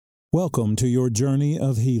Welcome to your journey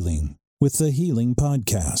of healing with the Healing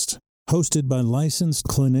Podcast, hosted by licensed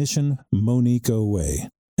clinician Monique Owe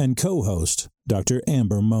and co-host Dr.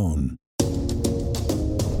 Amber Mohn.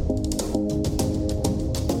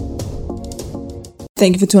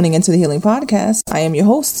 Thank you for tuning into the Healing Podcast. I am your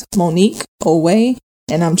host, Monique Owe,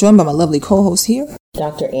 and I'm joined by my lovely co-host here,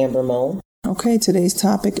 Dr. Amber Mohn. Okay, today's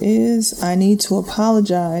topic is I need to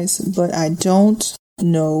apologize, but I don't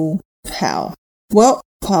know how. Well,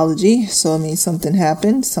 apology, so it means something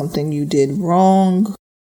happened, something you did wrong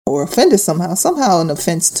or offended somehow. Somehow an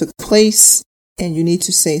offense took place and you need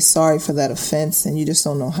to say sorry for that offense and you just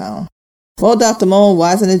don't know how. Well, Dr. Mohn,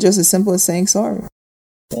 why isn't it just as simple as saying sorry?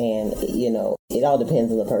 And, it all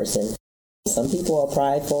depends on the person. Some people are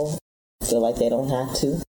prideful, feel like they don't have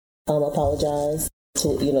to apologize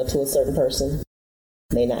to a certain person.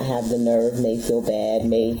 May not have the nerve, may feel bad,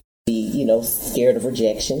 may be, scared of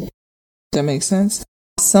rejection. That makes sense.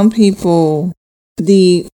 Some people,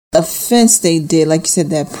 the offense they did, like you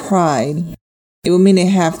said, that pride, it would mean they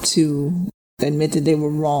have to admit that they were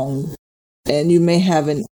wrong. And you may have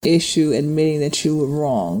an issue admitting that you were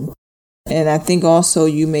wrong. And I think also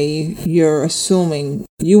you're assuming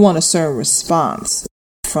you want a certain response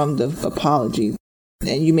from the apology,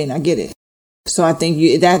 and you may not get it. So I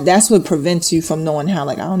think that's what prevents you from knowing how,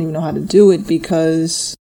 I don't even know how to do it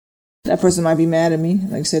because that person might be mad at me.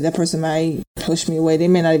 Like I said, that person might push me away. They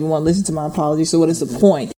may not even want to listen to my apology. So what is the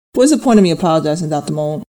point? What's the point of me apologizing, Dr.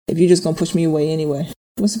 Mohn, if you're just going to push me away anyway?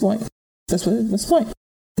 What's the point? What's the point?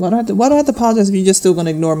 Why do I have to apologize if you're just still going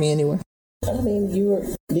to ignore me anyway? I mean,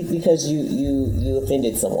 because you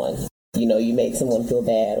offended someone. You made someone feel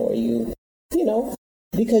bad, or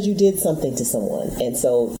because you did something to someone. And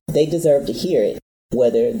so they deserve to hear it,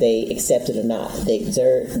 whether they accept it or not. They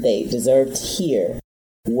deserve to hear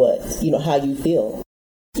how you feel.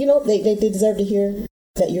 They deserve to hear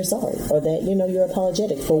that you're sorry, or that, you're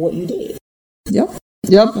apologetic for what you did. Yep.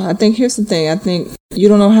 I think here's the thing. I think you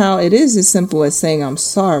don't know how it is as simple as saying I'm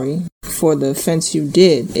sorry for the offense you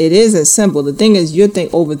did. It is as simple. The thing is you're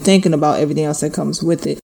overthinking about everything else that comes with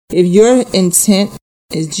it. If your intent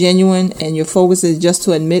is genuine and your focus is just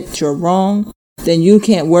to admit you're wrong, then you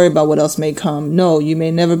can't worry about what else may come. No, you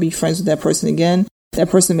may never be friends with that person again. That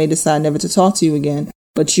person may decide never to talk to you again,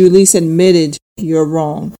 but you at least admitted you're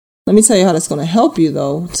wrong. Let me tell you how that's going to help you,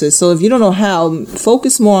 though. So if you don't know how,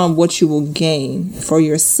 focus more on what you will gain for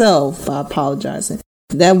yourself by apologizing.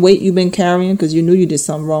 That weight you've been carrying because you knew you did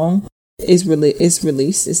something wrong is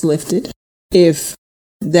released, it's lifted. If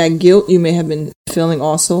that guilt you may have been feeling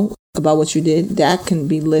also about what you did, that can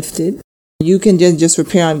be lifted. You can just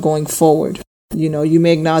repair on going forward. You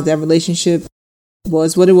may acknowledge that relationship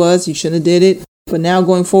was what it was. You shouldn't have did it. But now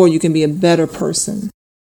going forward, you can be a better person.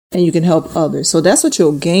 And you can help others. So that's what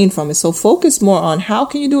you'll gain from it. So focus more on how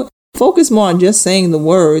can you do it. Focus more on just saying the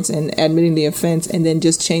words and admitting the offense and then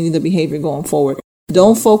just changing the behavior going forward.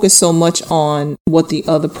 Don't focus so much on what the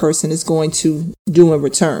other person is going to do in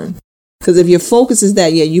return. Because if your focus is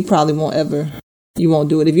that, you probably you won't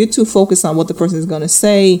do it. If you're too focused on what the person is going to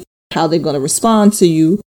say, how they're going to respond to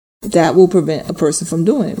you, that will prevent a person from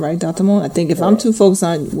doing it, right, Dr. Mohn? I think if I'm too focused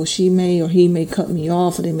on, she may or he may cut me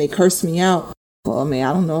off or they may curse me out. Well,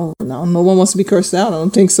 I don't know. No one wants to be cursed out. I don't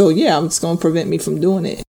think so. It's going to prevent me from doing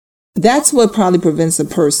it. That's what probably prevents a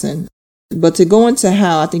person. But to go into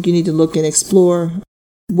how, I think you need to look and explore,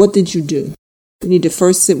 what did you do? You need to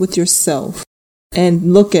first sit with yourself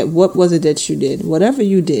and look at what was it that you did. Whatever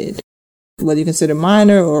you did, whether you consider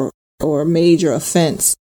minor or major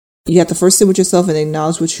offense, you have to first sit with yourself and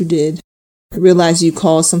acknowledge what you did. Realize you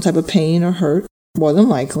caused some type of pain or hurt, more than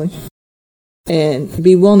likely. And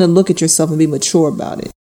be willing to look at yourself and be mature about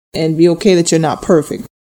it. And be okay that you're not perfect.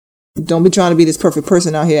 Don't be trying to be this perfect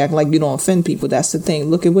person out here acting like you don't offend people. That's the thing.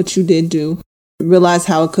 Look at what you did do. Realize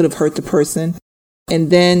how it could have hurt the person.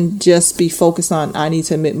 And then just be focused on, I need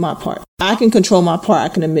to admit my part. I can control my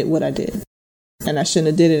part. I can admit what I did. And I shouldn't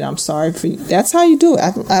have did it. I'm sorry for you. That's how you do it.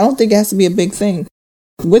 I don't think it has to be a big thing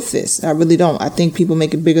with this. I really don't. I think people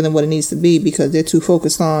make it bigger than what it needs to be because they're too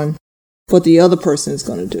focused on what the other person is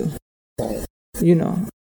going to do.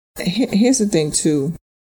 Here's the thing too.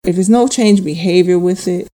 If there's no change behavior with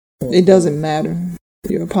it, it doesn't matter.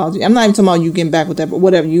 Your apology. I'm not even talking about you getting back with that, but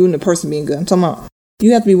whatever, you and the person being good. I'm talking about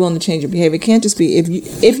you have to be willing to change your behavior. It can't just be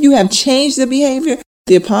if you have changed the behavior,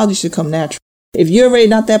 the apology should come natural. If you're already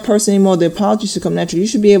not that person anymore, the apology should come natural. You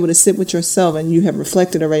should be able to sit with yourself and you have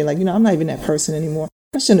reflected already, I'm not even that person anymore.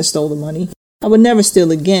 I shouldn't have stole the money. I would never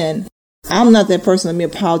steal again. I'm not that person. Let me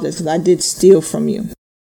apologize because I did steal from you.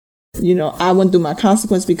 I went through my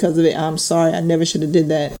consequence because of it. I'm sorry. I never should have did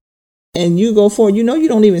that. And you go forward. You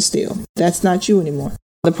don't even steal. That's not you anymore.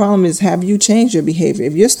 The problem is, have you changed your behavior?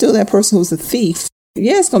 If you're still that person who's a thief,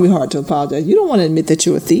 yeah, it's going to be hard to apologize. You don't want to admit that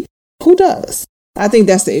you're a thief. Who does? I think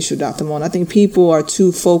that's the issue, Dr. Mohn. I think people are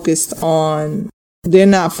too focused on, they're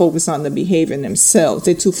not focused on the behavior in themselves.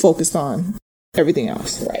 They're too focused on everything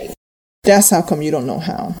else. Right. That's how come you don't know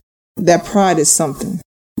how. That pride is something.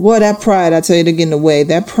 Well, that pride, I tell you to get in the way.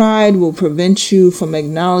 That pride will prevent you from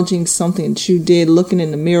acknowledging something that you did, looking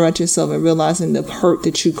in the mirror at yourself and realizing the hurt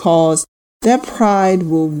that you caused. That pride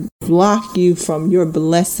will block you from your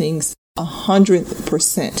blessings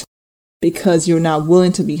 100% because you're not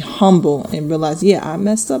willing to be humble and realize, yeah, I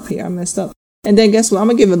messed up here. I messed up. And then guess what? I'm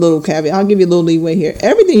going to give a little caveat. I'll give you a little leeway here.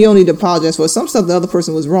 Everything you don't need to apologize for. Some stuff the other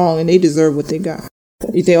person was wrong and they deserve what they got.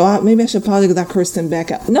 You think, oh, maybe I should apologize because I cursed them back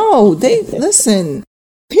out. No, listen.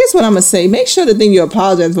 Here's what I'm going to say. Make sure the thing you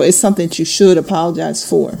apologize for is something that you should apologize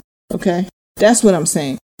for. Okay? That's what I'm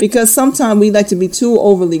saying. Because sometimes we like to be too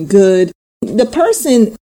overly good. The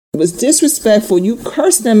person was disrespectful. You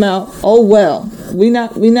cursed them out. Oh, well. We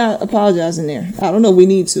not apologizing there. I don't know. We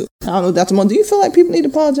need to. I don't know, Dr. Mohn, do you feel like people need to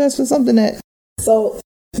apologize for something that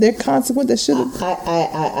they're consequent that should have?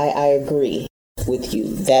 I agree with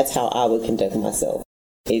you. That's how I would conduct myself.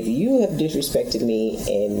 If you have disrespected me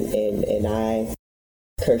and I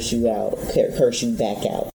curse you out, curse you back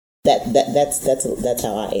out, that's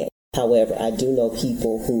how I am. However, I do know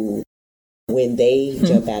people who, when they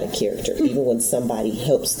jump out of character, even when somebody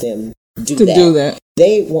helps them do that,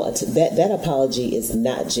 they want to, that apology is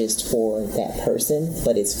not just for that person,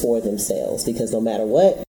 but it's for themselves. Because no matter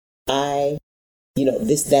what,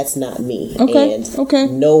 that's not me. Okay.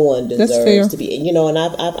 No one deserves to be. And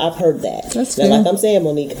I've heard that. That's now, fair. Like I'm saying,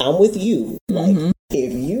 Monique, I'm with you. Like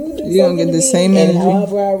if you do don't get the same energy, energy. And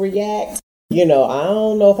however I react, I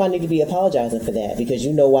don't know if I need to be apologizing for that because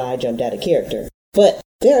you know why I jumped out of character. But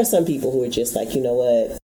there are some people who are just like, you know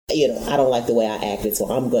what, I don't like the way I acted, so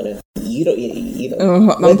I'm gonna, I'm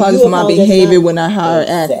apologizing for my behavior when I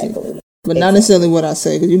acted. But not necessarily what I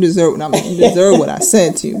say, because you deserve what I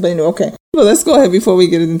said to you. But anyway, okay. Well, let's go ahead before we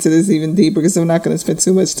get into this even deeper, because we're not going to spend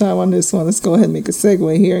too much time on this one. Let's go ahead and make a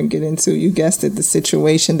segue here and get into, you guessed it, the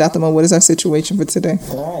situation. Dr. Mohn, what is our situation for today?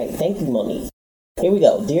 All right. Thank you, Monique. Here we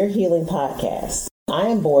go. Dear Healing Podcast. I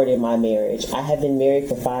am bored in my marriage. I have been married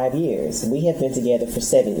for 5 years. We have been together for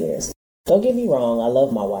 7 years. Don't get me wrong. I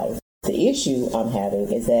love my wife. The issue I'm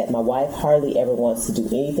having is that my wife hardly ever wants to do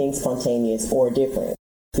anything spontaneous or different.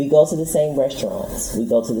 We go to the same restaurants. We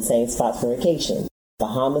go to the same spots for vacation.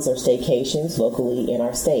 Bahamas or staycations locally in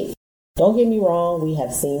our state. Don't get me wrong, we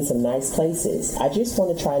have seen some nice places. I just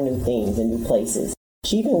want to try new things and new places.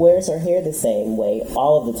 She even wears her hair the same way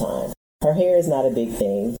all of the time. Her hair is not a big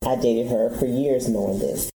thing. I dated her for years knowing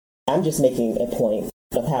this. I'm just making a point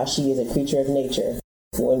of how she is a creature of nature.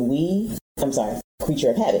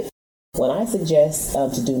 Creature of habit. When I suggest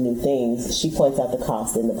to do new things, she points out the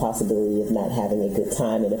cost and the possibility of not having a good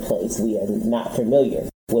time in a place we are not familiar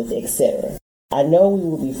with, etc. I know we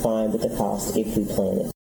will be fine with the cost if we plan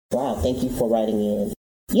it. Wow, thank you for writing in.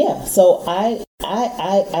 Yeah, so I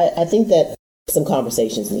think that some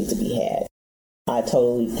conversations need to be had. I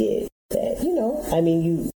totally get that,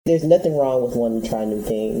 there's nothing wrong with wanting to try new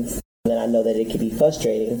things. And I know that it can be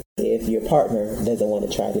frustrating if your partner doesn't want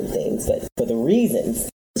to try new things, but for the reasons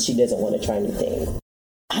she doesn't want to try new things.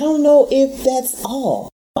 I don't know if that's all.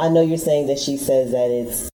 I know you're saying that she says that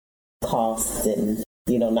it's costs and,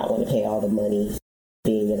 not want to pay all the money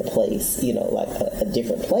being in a place, like a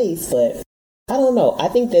different place. But I don't know. I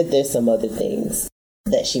think that there's some other things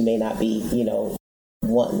that she may not be,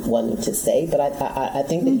 wanting to say. But I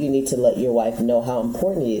think that you need to let your wife know how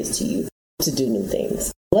important it is to you to do new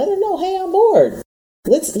things. Let her know, hey, I'm bored.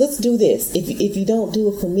 Let's do this. If you don't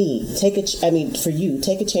do it for me, take a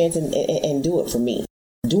chance and do it for me.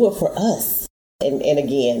 Do it for us. And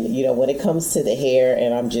again, when it comes to the hair,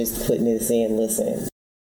 and I'm just putting this in, listen,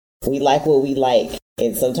 we like what we like,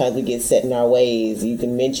 and sometimes we get set in our ways. You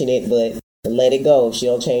can mention it, but let it go. She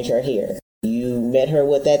don't change her hair. You met her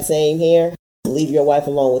with that same hair, leave your wife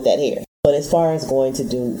alone with that hair. But as far as going to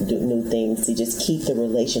do new things, to just keep the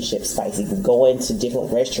relationship spicy, going to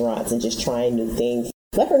different restaurants and just trying new things,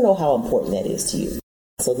 let her know how important that is to you.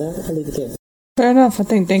 So then I'll leave it there. Fair enough.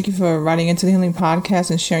 Thank you for writing into the Healing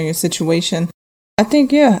Podcast and sharing your situation. I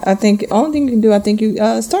think the only thing you can do,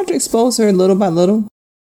 you start to expose her little by little.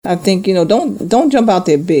 I think, don't jump out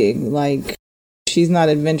there big. Like, she's not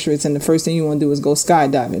adventurous and the first thing you want to do is go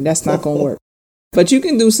skydiving. That's not going to work. But you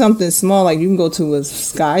can do something small, like you can go to a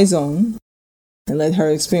sky zone and let her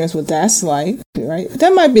experience what that's like, right?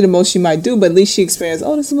 That might be the most she might do, but at least she experienced,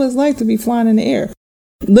 this is what it's like to be flying in the air.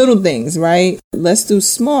 little things, right? Let's do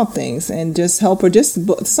small things and just help her.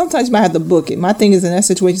 Sometimes you might have to book it. My thing is in that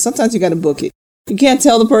situation, sometimes you got to book it. You can't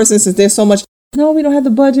tell the person since there's so much, no, we don't have the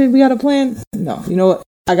budget, we got a plan. No, you know what?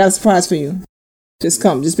 I got a surprise for you. Just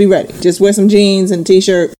come, just be ready. Just wear some jeans and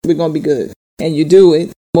t-shirt. We're going to be good. And you do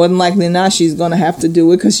it. More than likely than not, she's going to have to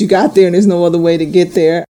do it because you got there and there's no other way to get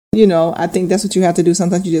there. I think that's what you have to do.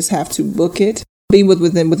 Sometimes you just have to book it. Be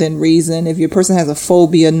within reason. If your person has a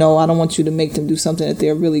phobia, no, I don't want you to make them do something that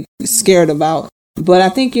they're really scared about. But I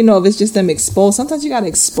think, if it's just them exposed, sometimes you got to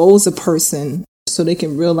expose a person so they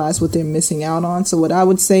can realize what they're missing out on. So what I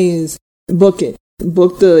would say is book it.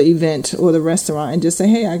 Book the event or the restaurant and just say,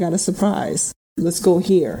 hey, I got a surprise. Let's go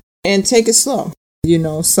here. And take it slow.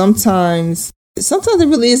 Sometimes it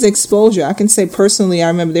really is exposure. I can say personally, I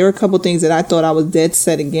remember there were a couple things that I thought I was dead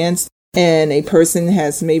set against. And a person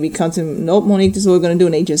has maybe come to me, nope, Monique, this is what we're going to do.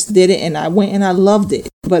 And they just did it. And I went and I loved it.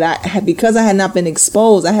 But because I had not been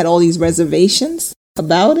exposed, I had all these reservations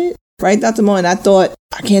about it. Right, Dr. Mohn? I thought,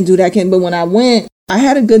 I can't do that. But when I went, I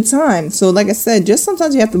had a good time. So like I said, just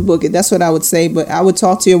sometimes you have to book it. That's what I would say. But I would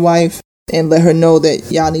talk to your wife and let her know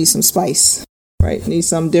that y'all need some spice. Right? Need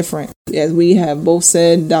something different. As we have both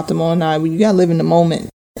said, Dr. Mohn and I, you got to live in the moment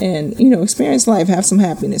and, experience life, have some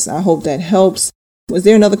happiness. I hope that helps. Was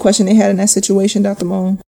there another question they had in that situation, Dr.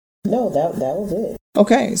 Mohn? No, that was it.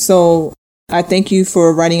 Okay, so I thank you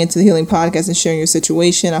for writing into the Healing Podcast and sharing your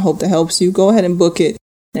situation. I hope that helps you. Go ahead and book it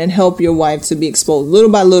and help your wife to be exposed. Little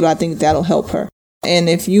by little, I think that'll help her. And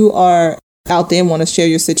if you are out there and want to share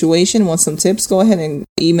your situation, want some tips, go ahead and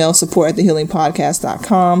email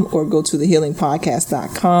support@thehealingpodcast.com or go to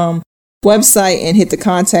thehealingpodcast.com website and hit the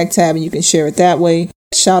contact tab and you can share it that way.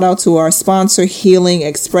 Shout out to our sponsor,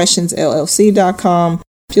 HealingExpressionsLLC.com.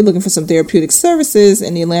 If you're looking for some therapeutic services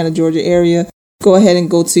in the Atlanta, Georgia area, go ahead and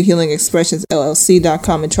go to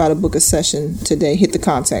HealingExpressionsLLC.com and try to book a session today. Hit the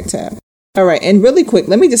contact tab. All right. And really quick,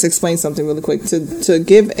 let me just explain something really quick to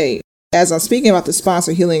give as I'm speaking about the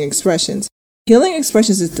sponsor, Healing Expressions. Healing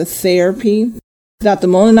Expressions is the therapy. Dr.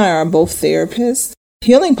 Mohn and I are both therapists.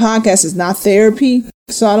 Healing Podcast is not therapy.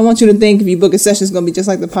 So I don't want you to think if you book a session, it's going to be just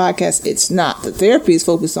like the podcast. It's not. The therapy is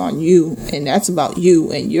focused on you, and that's about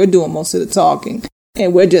you, and you're doing most of the talking.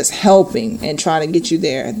 And we're just helping and trying to get you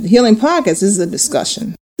there. The Healing Podcast is a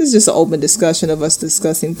discussion. This is just an open discussion of us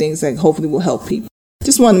discussing things that hopefully will help people.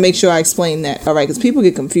 Just want to make sure I explain that. All right, because people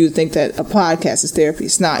get confused, think that a podcast is therapy.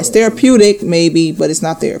 It's not. It's therapeutic, maybe, but it's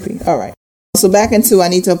not therapy. All right. So back into I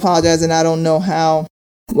need to apologize, and I don't know how.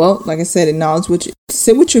 Well, like I said,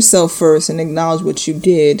 sit with yourself first and acknowledge what you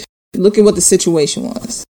did. Look at what the situation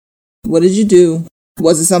was. What did you do?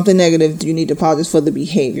 Was it something negative? Do you need to apologize for the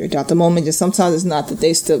behavior? Dr. Mohn, just sometimes it's not that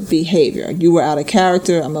they still behavior. You were out of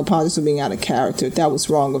character. I'm apologizing for being out of character. That was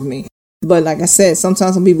wrong of me. But like I said,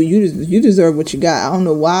 sometimes some people, you deserve what you got. I don't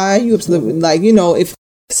know why you upset. If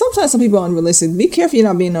sometimes some people are unrealistic. Be careful you're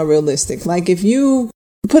not being unrealistic. Like if you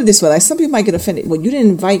put it this way, like some people might get offended. Well, you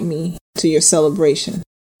didn't invite me to your celebration.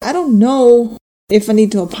 I don't know if I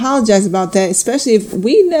need to apologize about that, especially if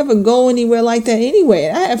we never go anywhere like that anyway.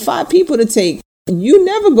 I have 5 people to take. You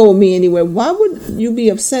never go with me anywhere. Why would you be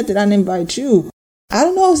upset that I didn't invite you? I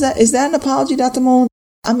don't know. Is that an apology, Dr. Mohn?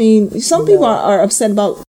 I mean, some people are upset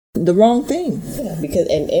about the wrong thing. Yeah,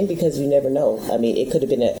 because you never know. I mean, it could have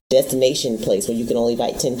been a destination place where you can only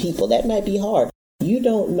invite 10 people. That might be hard. You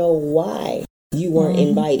don't know why you weren't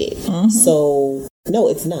invited. Mm-hmm. So, no,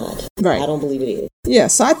 it's not. Right. I don't believe it is. Yeah,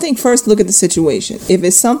 so I think first look at the situation. If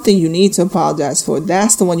it's something you need to apologize for,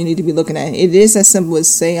 that's the one you need to be looking at. It is as simple as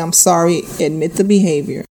say, I'm sorry, admit the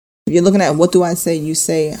behavior. If you're looking at what do I say, you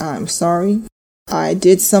say, I'm sorry. I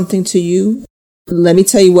did something to you. Let me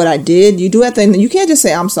tell you what I did. You do have to, you can't just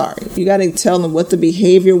say, I'm sorry. You got to tell them what the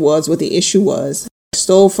behavior was, what the issue was. I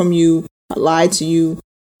stole from you. I lied to you.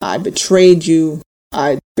 I betrayed you.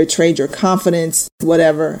 I betrayed your confidence,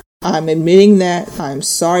 whatever. I'm admitting that. I'm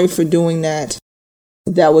sorry for doing that.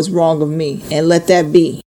 That was wrong of me. And let that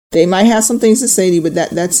be. They might have some things to say to you, but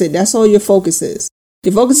that's it. That's all your focus is.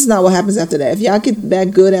 Your focus is not what happens after that. If y'all get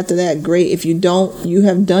back good after that, great. If you don't, you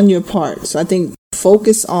have done your part. So I think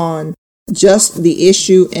focus on just the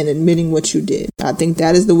issue and admitting what you did. I think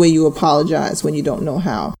that is the way you apologize when you don't know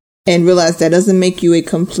how. And realize that doesn't make you a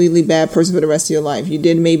completely bad person for the rest of your life. You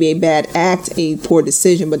did maybe a bad act, a poor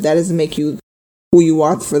decision, but that doesn't make you who you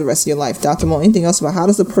are for the rest of your life. Dr. Mohn, anything else about how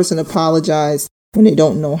does a person apologize when they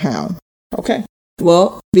don't know how? Okay.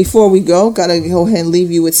 Well, before we go, gotta go ahead and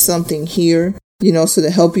leave you with something here, so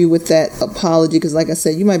to help you with that apology. Because like I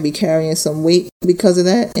said, you might be carrying some weight because of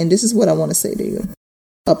that. And this is what I want to say to you.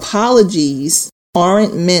 Apologies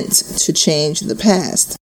aren't meant to change the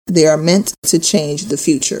past. They are meant to change the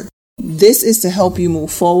future. This is to help you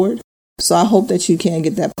move forward. So I hope that you can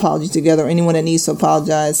get that apology together. Anyone that needs to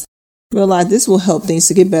apologize, realize this will help things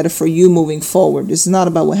to get better for you moving forward. This is not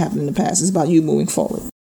about what happened in the past. It's about you moving forward.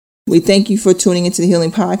 We thank you for tuning into the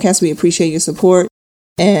Healing Podcast. We appreciate your support,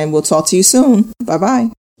 and we'll talk to you soon.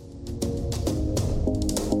 Bye-bye.